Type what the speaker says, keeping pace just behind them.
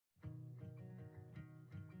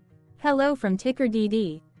Hello from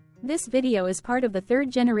TickerDD. This video is part of the third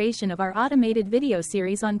generation of our automated video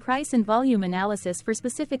series on price and volume analysis for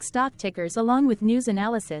specific stock tickers along with news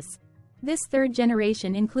analysis. This third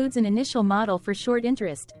generation includes an initial model for short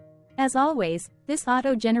interest. As always, this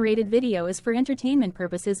auto-generated video is for entertainment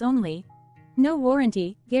purposes only. No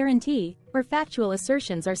warranty, guarantee, or factual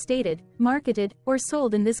assertions are stated, marketed, or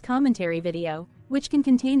sold in this commentary video, which can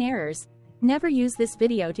contain errors. Never use this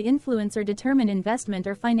video to influence or determine investment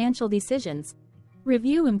or financial decisions.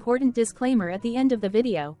 Review important disclaimer at the end of the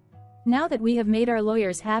video. Now that we have made our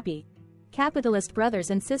lawyers happy, capitalist brothers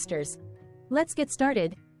and sisters, let's get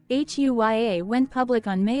started. HUYA went public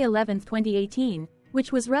on May 11, 2018,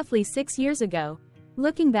 which was roughly 6 years ago.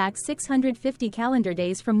 Looking back 650 calendar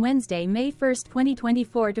days from Wednesday, May 1,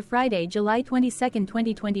 2024 to Friday, July 22,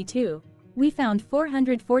 2022. We found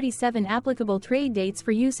 447 applicable trade dates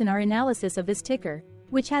for use in our analysis of this ticker,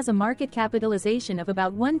 which has a market capitalization of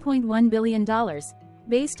about $1.1 billion.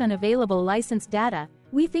 Based on available licensed data,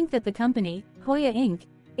 we think that the company, HUYA Inc.,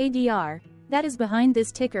 ADR, that is behind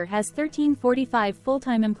this ticker has 1345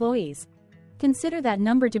 full-time employees. Consider that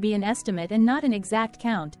number to be an estimate and not an exact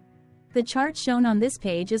count. The chart shown on this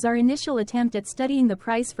page is our initial attempt at studying the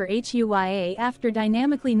price for HUYA after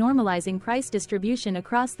dynamically normalizing price distribution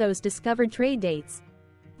across those discovered trade dates.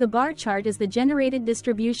 The bar chart is the generated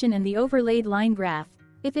distribution and the overlaid line graph,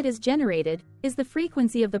 if it is generated, is the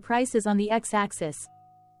frequency of the prices on the x-axis.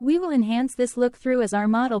 We will enhance this look-through as our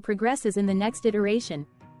model progresses in the next iteration.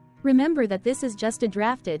 Remember that this is just a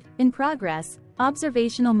drafted, in progress,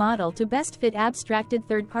 observational model to best fit abstracted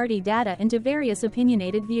third-party data into various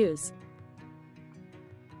opinionated views.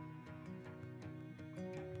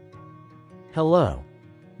 Hello.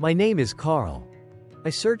 My name is Carl. I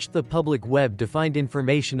searched the public web to find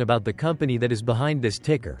information about the company that is behind this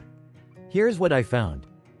ticker. Here's what I found.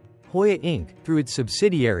 HUYA Inc., through its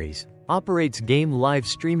subsidiaries, operates game live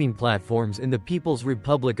streaming platforms in the People's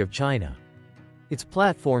Republic of China. Its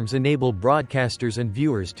platforms enable broadcasters and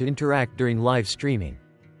viewers to interact during live streaming.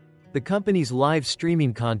 The company's live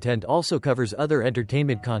streaming content also covers other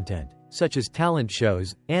entertainment content, such as talent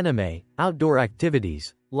shows, anime, outdoor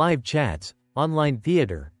activities, live chats, online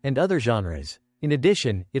theater, and other genres. In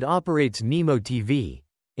addition, it operates Nemo TV,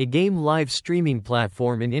 a game live streaming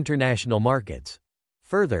platform in international markets.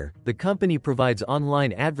 Further, the company provides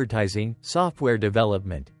online advertising, software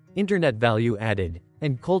development, internet value added,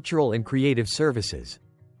 and cultural and creative services.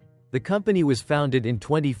 The company was founded in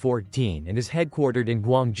 2014 and is headquartered in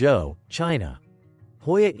Guangzhou, China.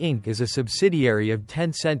 HUYA Inc. is a subsidiary of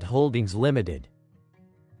Tencent Holdings Limited.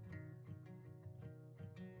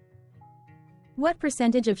 What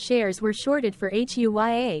percentage of shares were shorted for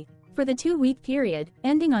HUYA for the 2-week period,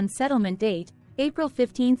 ending on settlement date, April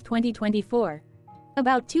 15, 2024?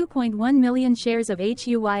 About 2.1 million shares of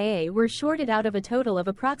HUYA were shorted out of a total of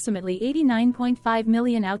approximately 89.5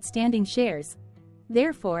 million outstanding shares.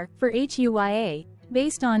 Therefore, for HUYA,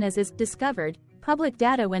 based on as is discovered, public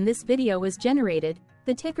data when this video was generated,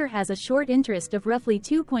 the ticker has a short interest of roughly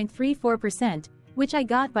 2.34%, which I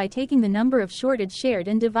got by taking the number of shorted shared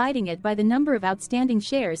and dividing it by the number of outstanding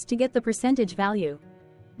shares to get the percentage value.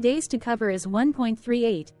 Days to cover is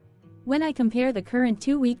 1.38. When I compare the current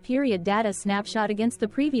 2-week period data snapshot against the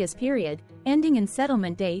previous period, ending in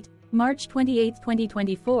settlement date, March 28,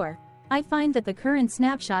 2024, I find that the current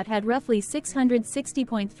snapshot had roughly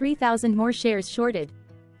 660.3 thousand more shares shorted.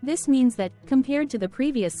 This means that, compared to the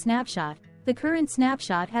previous snapshot, the current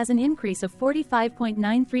snapshot has an increase of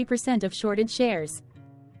 45.93% of shorted shares.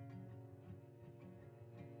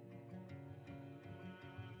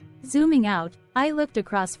 Zooming out, I looked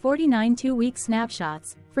across 49 2-week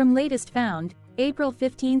snapshots, from latest found, April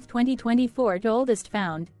 15, 2024 to oldest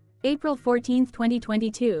found, April 14,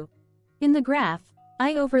 2022. In the graph,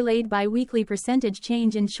 I overlaid bi-weekly percentage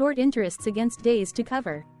change in short interests against days to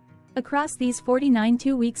cover. Across these 49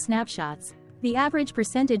 2-week snapshots, the average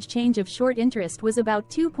percentage change of short interest was about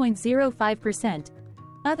 2.05%.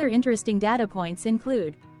 Other interesting data points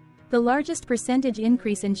include: the largest percentage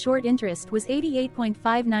increase in short interest was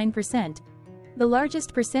 88.59%. The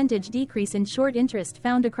largest percentage decrease in short interest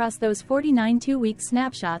found across those 49 2-week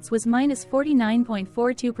snapshots was minus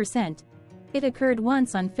 49.42%. It occurred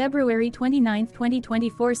once on February 29,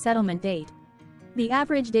 2024 settlement date. The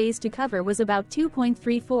average days to cover was about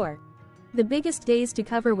 2.34. The biggest days to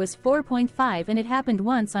cover was 4.5 and it happened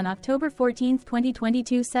once on October 14,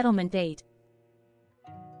 2022 settlement date.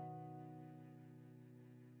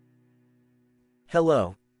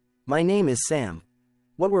 Hello. My name is Sam.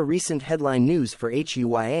 What were recent headline news for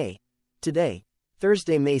HUYA? Today,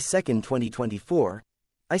 Thursday, May 2, 2024,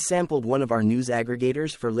 I sampled one of our news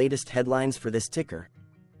aggregators for latest headlines for this ticker.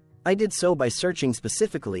 I did so by searching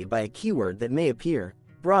specifically by a keyword that may appear,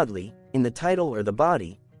 broadly, in the title or the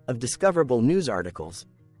body, of discoverable news articles.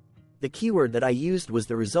 The keyword that I used was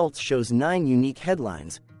the results shows 9 unique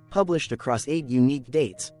headlines, published across 8 unique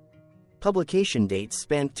dates. Publication dates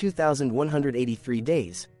spanned 2,183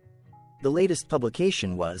 days. The latest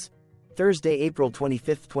publication was Thursday, April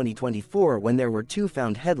 25, 2024, when there were 2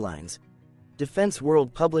 found headlines. Defense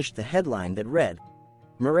World published the headline that read,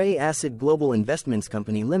 Murray Acid Global Investments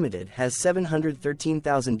Company Limited has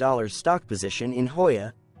 $713,000 stock position in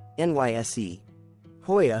HUYA, NYSE.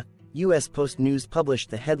 HUYA, US Post News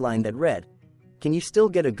published the headline that read, Can you still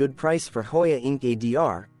get a good price for HUYA Inc.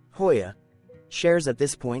 ADR, HUYA shares at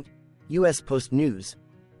this point? US Post News.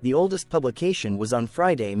 The oldest publication was on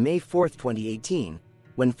Friday, May 4, 2018,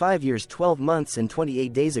 when 5 years, 12 months and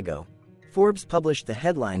 28 days ago, Forbes published the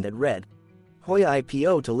headline that read, HUYA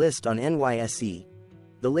IPO to list on NYSE.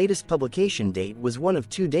 The latest publication date was one of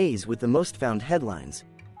 2 days with the most found headlines.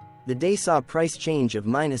 The day saw a price change of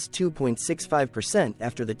 -2.65%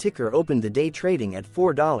 after the ticker opened the day trading at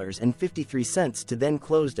 $4.53 to then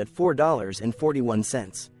closed at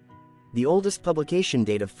 $4.41. The oldest publication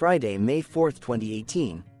date of Friday, May 4,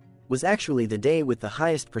 2018, was actually the day with the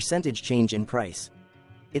highest percentage change in price.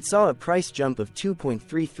 It saw a price jump of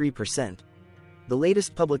 2.33%. The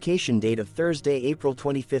latest publication date of Thursday, April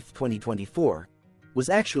 25, 2024, was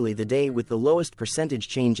actually the day with the lowest percentage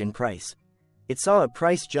change in price. It saw a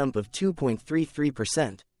price jump of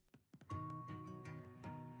 2.33%.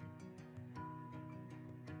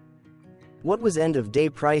 What was end-of-day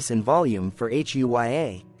price and volume for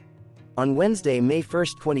HUYA? On Wednesday, May 1,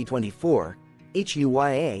 2024,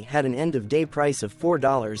 HUYA had an end-of-day price of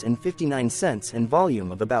 $4.59 and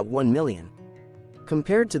volume of about 1 million.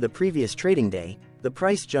 Compared to the previous trading day, the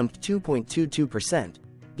price jumped 2.22%,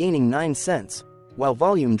 gaining 9 cents, while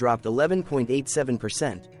volume dropped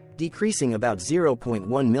 11.87%, decreasing about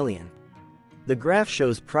 0.1 million. The graph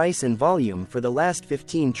shows price and volume for the last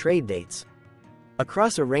 15 trade dates.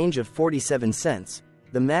 Across a range of 47 cents,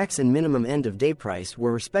 the max and minimum end-of-day price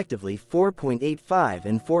were respectively 4.85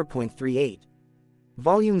 and 4.38.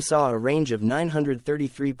 Volume saw a range of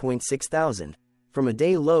 933.6 thousand, from a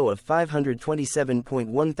day low of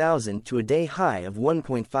 527.1 thousand to a day high of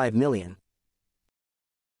 1.5 million.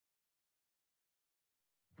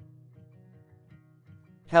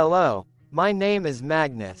 Hello, my name is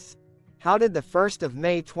Magnus. How did the 1st of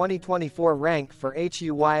May 2024 rank for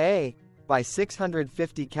HUYA? By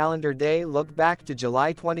 650 calendar day look back to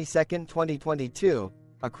July 22, 2022,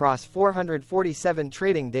 across 447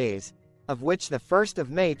 trading days, of which the 1st of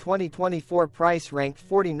May 2024 price ranked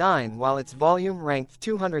 49 while its volume ranked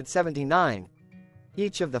 279.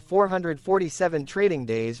 Each of the 447 trading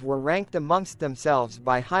days were ranked amongst themselves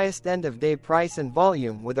by highest end-of-day price and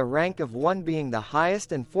volume, with a rank of 1 being the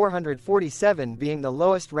highest and 447 being the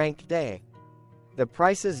lowest ranked day. The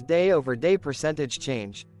price's day-over-day percentage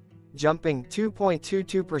change, jumping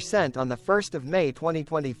 2.22% on the 1st of May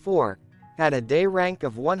 2024, had a day rank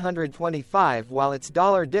of 125 while its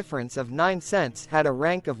dollar difference of 9 cents had a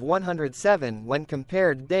rank of 107 when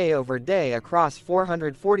compared day over day across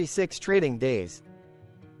 446 trading days.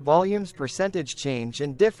 Volume's percentage change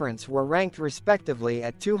and difference were ranked respectively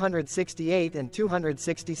at 268 and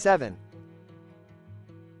 267.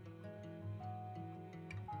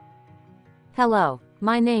 Hello,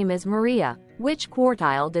 my name is Maria. Which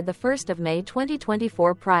quartile did the 1st of May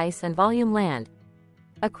 2024 price and volume land?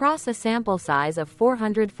 Across a sample size of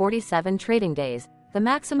 447 trading days, the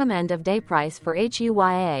maximum end-of-day price for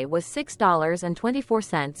HUYA was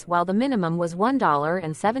 $6.24 while the minimum was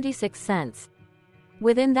 $1.76.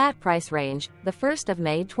 Within that price range, the 1st of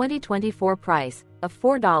May 2024 price, of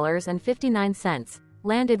 $4.59,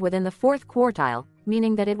 landed within the 4th quartile,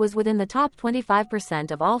 meaning that it was within the top 25%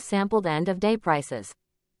 of all sampled end-of-day prices.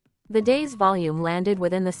 The day's volume landed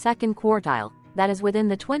within the 2nd quartile, that is within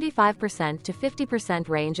the 25% to 50%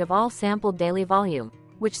 range of all sampled daily volume,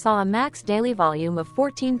 which saw a max daily volume of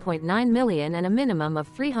 14.9 million and a minimum of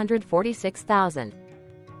 346,000.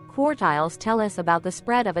 Quartiles tell us about the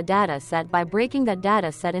spread of a data set by breaking that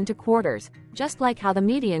data set into quarters, just like how the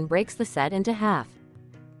median breaks the set into half.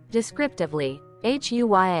 Descriptively,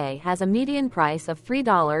 HUYA has a median price of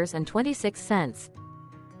 $3.26.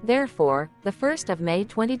 Therefore, the 1st of May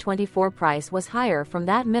 2024 price was higher from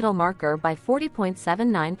that middle marker by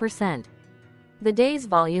 40.79%. The day's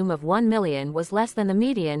volume of 1 million was less than the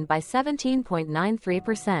median by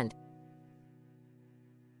 17.93%.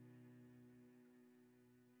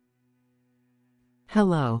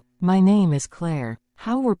 Hello, my name is Claire.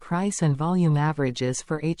 How were price and volume averages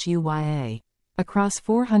for HUYA? Across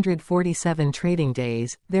 447 trading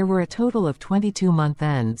days, there were a total of 22 month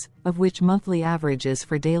ends, of which monthly averages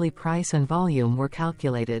for daily price and volume were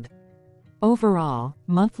calculated. Overall,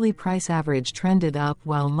 monthly price average trended up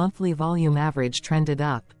while monthly volume average trended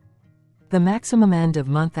up. The maximum end of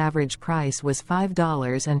month average price was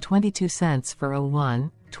 $5.22 for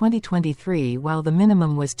 01/2023, while the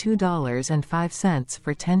minimum was $2.05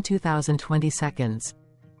 for 10/2020 seconds.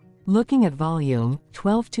 Looking at volume,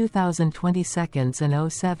 12/2020 seconds and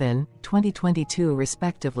 07/2022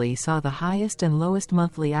 respectively saw the highest and lowest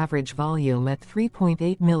monthly average volume at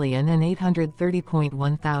 3.8 million and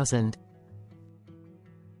 830.1 thousand.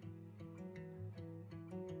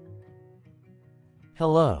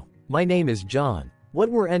 Hello, my name is John.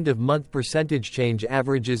 What were end-of-month percentage change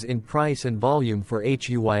averages in price and volume for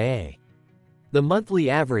HUYA? The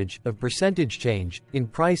monthly average of percentage change in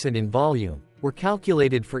price and in volume were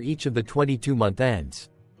calculated for each of the 22 month ends.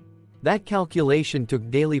 That calculation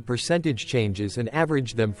took daily percentage changes and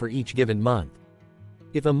averaged them for each given month.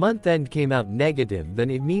 If a month end came out negative,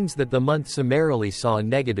 then it means that the month summarily saw a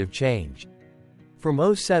negative change. From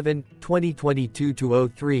 07/2022 to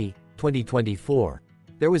 03/2024,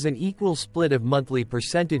 there was an equal split of monthly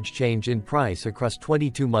percentage change in price across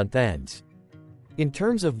 22 month ends. In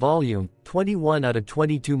terms of volume, 21 out of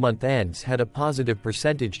 22 month ends had a positive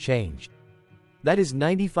percentage change. That is,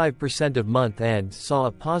 95% of month ends saw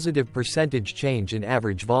a positive percentage change in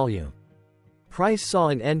average volume. Price saw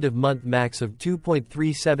an end-of-month max of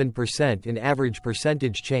 2.37% in average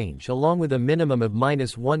percentage change, along with a minimum of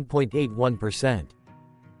 -1.81%.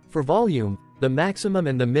 For volume, the maximum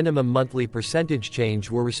and the minimum monthly percentage change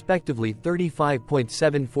were respectively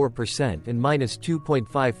 35.74% and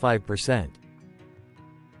 -2.55%.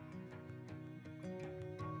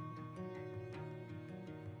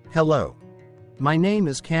 Hello. My name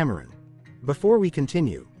is Cameron. Before we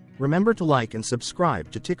continue, remember to like and subscribe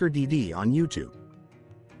to TickerDD on YouTube.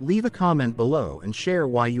 Leave a comment below and share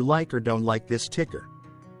why you like or don't like this ticker.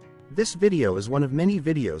 This video is one of many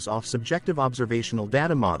videos off subjective observational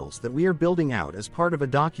data models that we are building out as part of a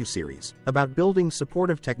docuseries about building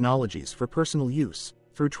supportive technologies for personal use,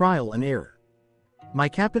 through trial and error. My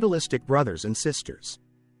capitalistic brothers and sisters,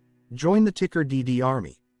 join the TickerDD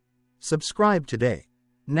army. Subscribe today.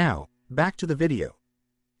 Now, back to the video.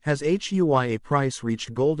 Has HUYA price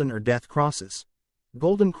reached golden or death crosses?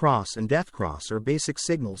 Golden cross and death cross are basic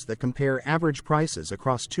signals that compare average prices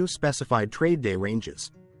across two specified trade day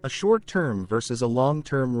ranges, a short-term versus a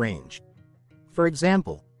long-term range. For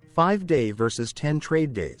example, 5-day versus 10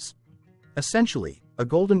 trade days. Essentially, a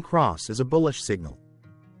golden cross is a bullish signal.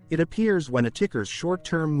 It appears when a ticker's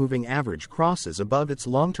short-term moving average crosses above its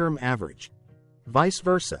long-term average. Vice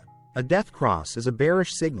versa, a death cross is a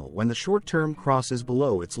bearish signal when the short-term crosses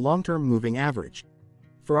below its long-term moving average.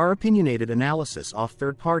 For our opinionated analysis off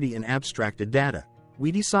third-party and abstracted data,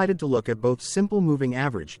 we decided to look at both simple moving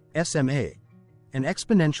average, SMA, and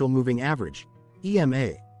exponential moving average,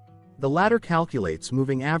 EMA. The latter calculates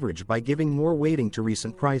moving average by giving more weighting to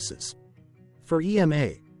recent prices. For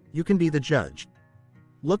EMA, you can be the judge.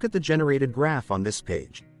 Look at the generated graph on this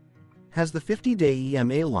page. Has the 50-day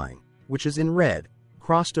EMA line, which is in red,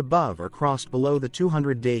 crossed above or crossed below the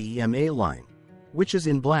 200-day EMA line, which is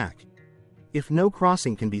in black? If no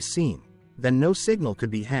crossing can be seen, then no signal could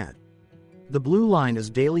be had. The blue line is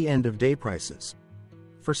daily end-of-day prices.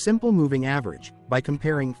 For simple moving average, by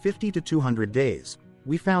comparing 50 to 200 days,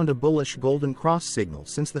 we found a bullish golden cross signal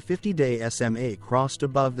since the 50-day SMA crossed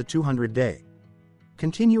above the 200-day.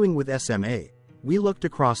 Continuing with SMA, we looked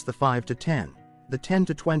across the 5 to 10, the 10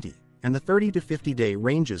 to 20, and the 30 to 50-day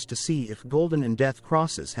ranges to see if golden and death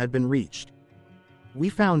crosses had been reached. We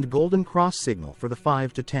found golden cross signal for the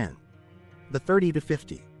 5 to 10, the 30 to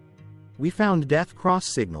 50. We found death cross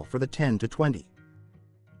signal for the 10 to 20.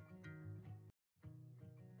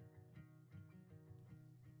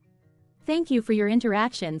 Thank you for your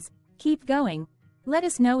interactions. Keep going. Let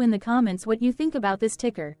us know in the comments what you think about this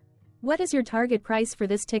ticker. What is your target price for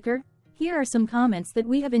this ticker? Here are some comments that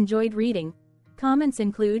we have enjoyed reading. Comments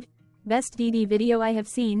include, best DD video I have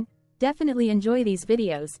seen, definitely enjoy these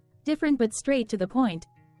videos, different but straight to the point,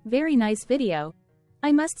 very nice video.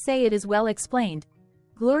 I must say it is well explained.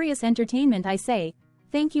 Glorious entertainment I say,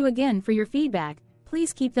 thank you again for your feedback,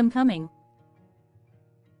 please keep them coming.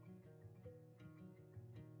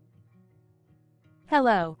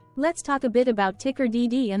 Hello, let's talk a bit about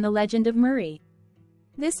TickerDD and the Legend of Murray.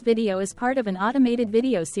 This video is part of an automated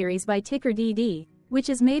video series by TickerDD, which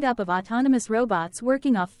is made up of autonomous robots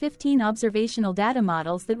working off 15 observational data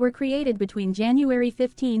models that were created between January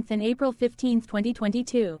 15 and April 15,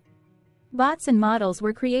 2022. Bots and models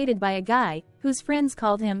were created by a guy, whose friends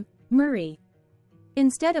called him Murray.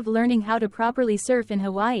 Instead of learning how to properly surf in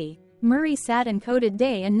Hawaii, Murray sat and coded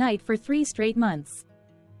day and night for 3 straight months.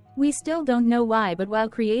 We still don't know why, but while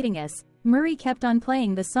creating us, Murray kept on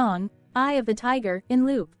playing the song, Eye of the Tiger, in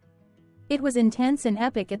loop. It was intense and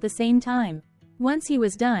epic at the same time. Once he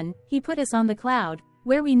was done, he put us on the cloud,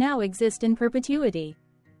 where we now exist in perpetuity.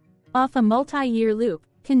 Off a multi-year loop,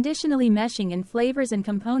 conditionally meshing in flavors and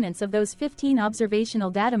components of those 15 observational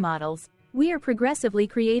data models, we are progressively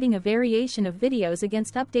creating a variation of videos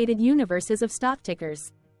against updated universes of stock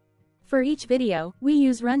tickers. For each video, we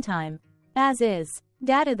use runtime, as is,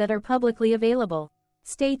 data that are publicly available.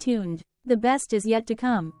 Stay tuned. The best is yet to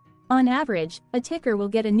come. On average, a ticker will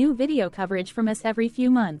get a new video coverage from us every few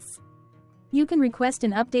months. You can request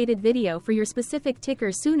an updated video for your specific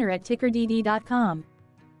ticker sooner at TickerDD.com.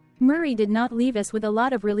 Murray did not leave us with a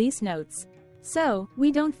lot of release notes. So,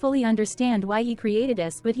 we don't fully understand why he created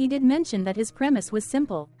us, but he did mention that his premise was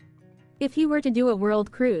simple. If he were to do a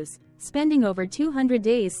world cruise, spending over 200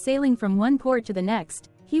 days sailing from one port to the next,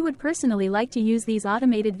 he would personally like to use these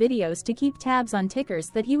automated videos to keep tabs on tickers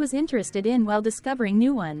that he was interested in while discovering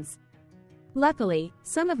new ones. Luckily,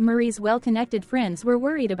 some of Murray's well-connected friends were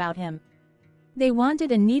worried about him. They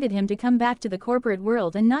wanted and needed him to come back to the corporate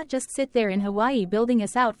world and not just sit there in Hawaii building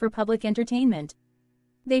us out for public entertainment.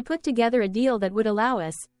 They put together a deal that would allow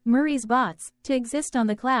us, Murray's bots, to exist on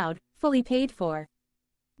the cloud, fully paid for.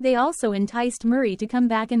 They also enticed Murray to come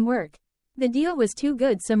back and work. The deal was too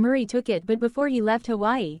good, so Murray took it, but before he left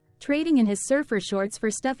Hawaii, trading in his surfer shorts for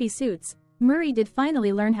stuffy suits, Murray did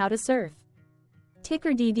finally learn how to surf.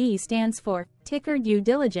 TickerDD stands for Ticker Due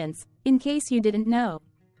Diligence, in case you didn't know.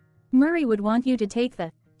 Murray would want you to take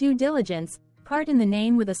the due diligence part in the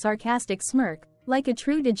name with a sarcastic smirk, like a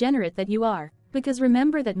true degenerate that you are, because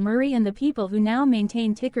remember that Murray and the people who now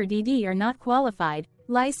maintain TickerDD are not qualified,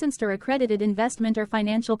 licensed or accredited investment or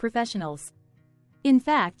financial professionals. In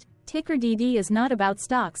fact, TickerDD is not about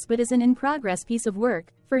stocks but is an in-progress piece of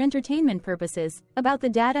work, for entertainment purposes, about the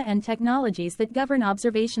data and technologies that govern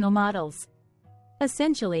observational models.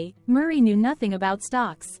 Essentially, Murray knew nothing about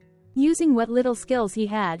stocks. Using what little skills he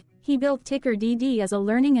had, he built TickerDD as a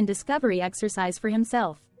learning and discovery exercise for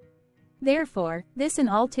himself. Therefore, this and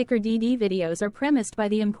all TickerDD videos are premised by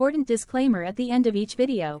the important disclaimer at the end of each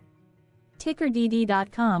video.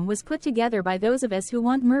 TickerDD.com was put together by those of us who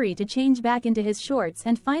want Murray to change back into his shorts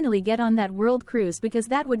and finally get on that world cruise, because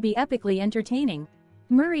that would be epically entertaining.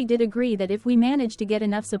 Murray did agree that if we managed to get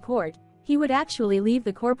enough support, he would actually leave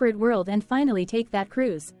the corporate world and finally take that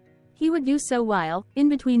cruise. He would do so while, in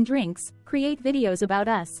between drinks, create videos about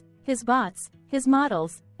us, his bots, his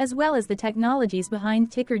models, as well as the technologies behind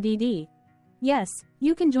TickerDD. Yes,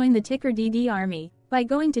 you can join the TickerDD army by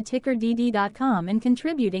going to TickerDD.com and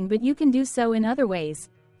contributing, but you can do so in other ways.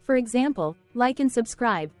 For example, like and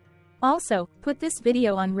subscribe. Also, put this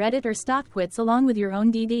video on Reddit or StockTwits along with your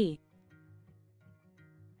own DD.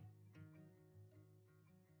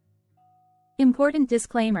 Important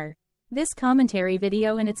disclaimer. This commentary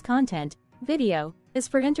video and its content, video, is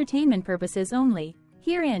for entertainment purposes only.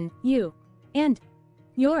 Herein, you and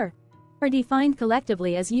your are defined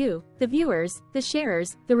collectively as you, the viewers, the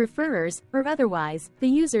sharers, the referrers, or otherwise, the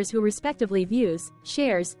users who respectively views,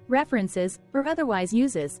 shares, references, or otherwise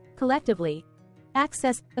uses, collectively,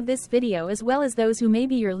 access of this video, as well as those who may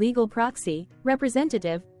be your legal proxy,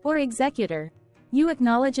 representative, or executor. You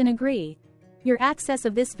acknowledge and agree. Your access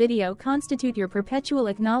of this video constitute your perpetual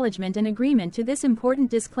acknowledgement and agreement to this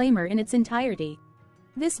important disclaimer in its entirety.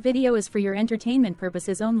 This video is for your entertainment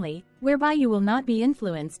purposes only, whereby you will not be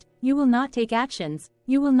influenced, you will not take actions,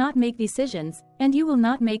 you will not make decisions, and you will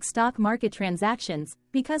not make stock market transactions,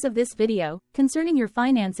 because of this video, concerning your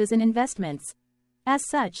finances and investments. As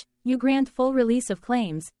such, you grant full release of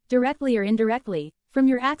claims, directly or indirectly, from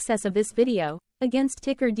your access of this video, against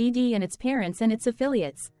TickerDD and its parents and its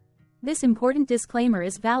affiliates. This important disclaimer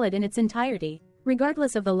is valid in its entirety,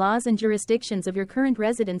 regardless of the laws and jurisdictions of your current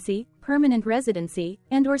residency, permanent residency,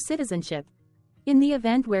 and/or citizenship. In the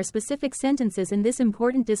event where specific sentences in this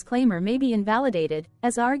important disclaimer may be invalidated,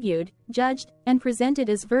 as argued, judged, and presented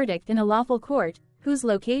as verdict in a lawful court, whose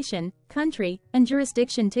location, country, and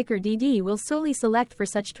jurisdiction TickerDD will solely select for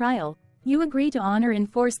such trial, you agree to honor and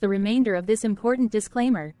enforce the remainder of this important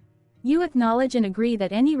disclaimer. You acknowledge and agree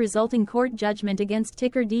that any resulting court judgment against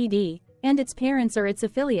TickerDD and its parents or its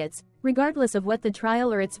affiliates, regardless of what the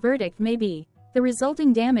trial or its verdict may be, the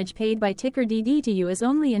resulting damage paid by TickerDD to you is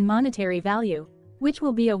only in monetary value, which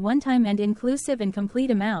will be a one-time and inclusive and complete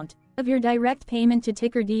amount of your direct payment to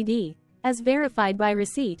TickerDD, as verified by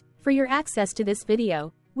receipt, for your access to this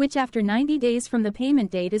video, which after 90 days from the payment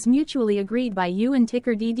date is mutually agreed by you and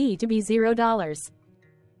TickerDD to be $0.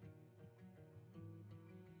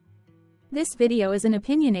 This video is an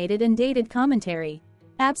opinionated and dated commentary.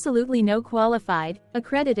 Absolutely no qualified,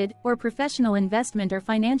 accredited, or professional investment or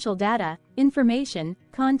financial data, information,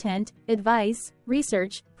 content, advice,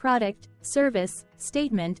 research, product, service,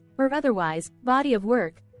 statement, or otherwise, body of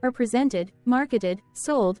work, are presented, marketed,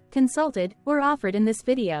 sold, consulted, or offered in this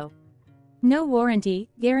video. No warranty,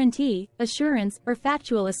 guarantee, assurance, or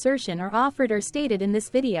factual assertion are offered or stated in this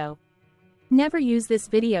video. Never use this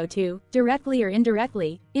video to, directly or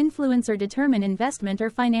indirectly, influence or determine investment or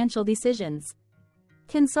financial decisions.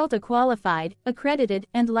 Consult a qualified, accredited,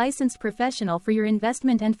 and licensed professional for your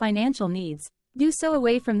investment and financial needs. Do so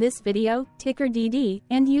away from this video, TickerDD,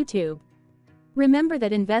 and YouTube. Remember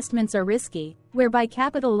that investments are risky, whereby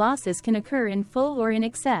capital losses can occur in full or in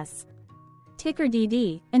excess.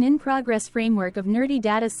 TickerDD, an in-progress framework of nerdy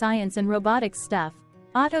data science and robotics stuff,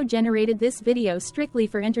 auto-generated this video strictly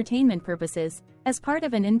for entertainment purposes, as part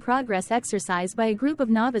of an in-progress exercise by a group of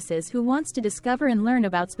novices who wants to discover and learn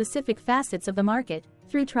about specific facets of the market,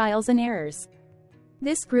 through trials and errors.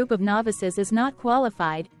 This group of novices is not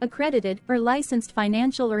qualified, accredited, or licensed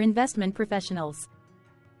financial or investment professionals.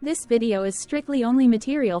 This video is strictly only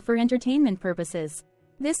material for entertainment purposes.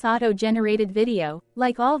 This auto-generated video,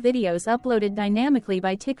 like all videos uploaded dynamically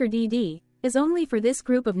by TickerDD, is only for this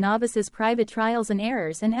group of novices' private trials and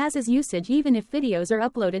errors and as is usage even if videos are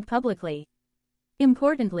uploaded publicly.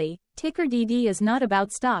 Importantly, TickerDD is not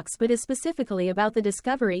about stocks but is specifically about the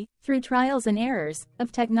discovery, through trials and errors,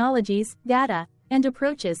 of technologies, data, and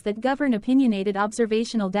approaches that govern opinionated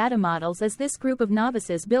observational data models as this group of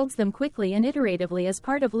novices builds them quickly and iteratively as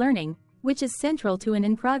part of learning, which is central to an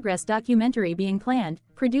in-progress documentary being planned,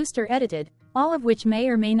 produced or edited, all of which may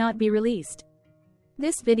or may not be released.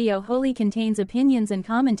 This video wholly contains opinions and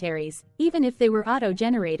commentaries, even if they were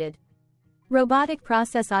auto-generated. Robotic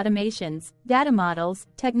process automations, data models,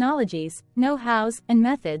 technologies, know-hows, and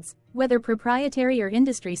methods, whether proprietary or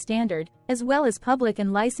industry standard, as well as public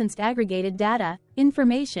and licensed aggregated data,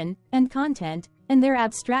 information, and content, and their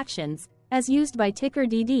abstractions, as used by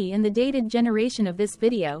TickerDD in the dated generation of this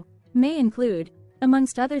video, may include,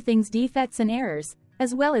 amongst other things, defects and errors,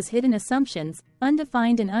 as well as hidden assumptions,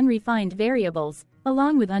 undefined and unrefined variables,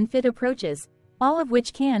 along with unfit approaches, all of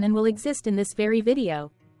which can and will exist in this very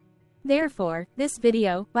video. Therefore, this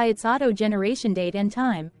video, by its auto-generation date and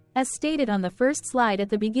time, as stated on the first slide at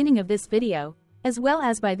the beginning of this video, as well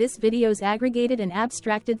as by this video's aggregated and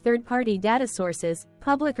abstracted third-party data sources,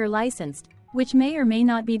 public or licensed, which may or may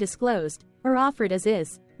not be disclosed, or offered as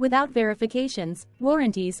is, without verifications,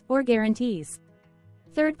 warranties, or guarantees.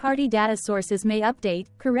 Third-party data sources may update,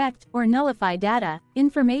 correct, or nullify data,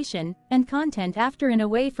 information, and content after and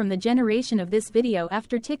away from the generation of this video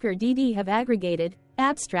after TickerDD have aggregated,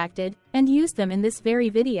 abstracted, and used them in this very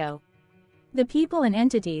video. The people and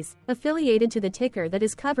entities affiliated to the ticker that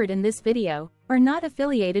is covered in this video are not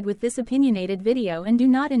affiliated with this opinionated video and do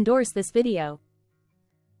not endorse this video.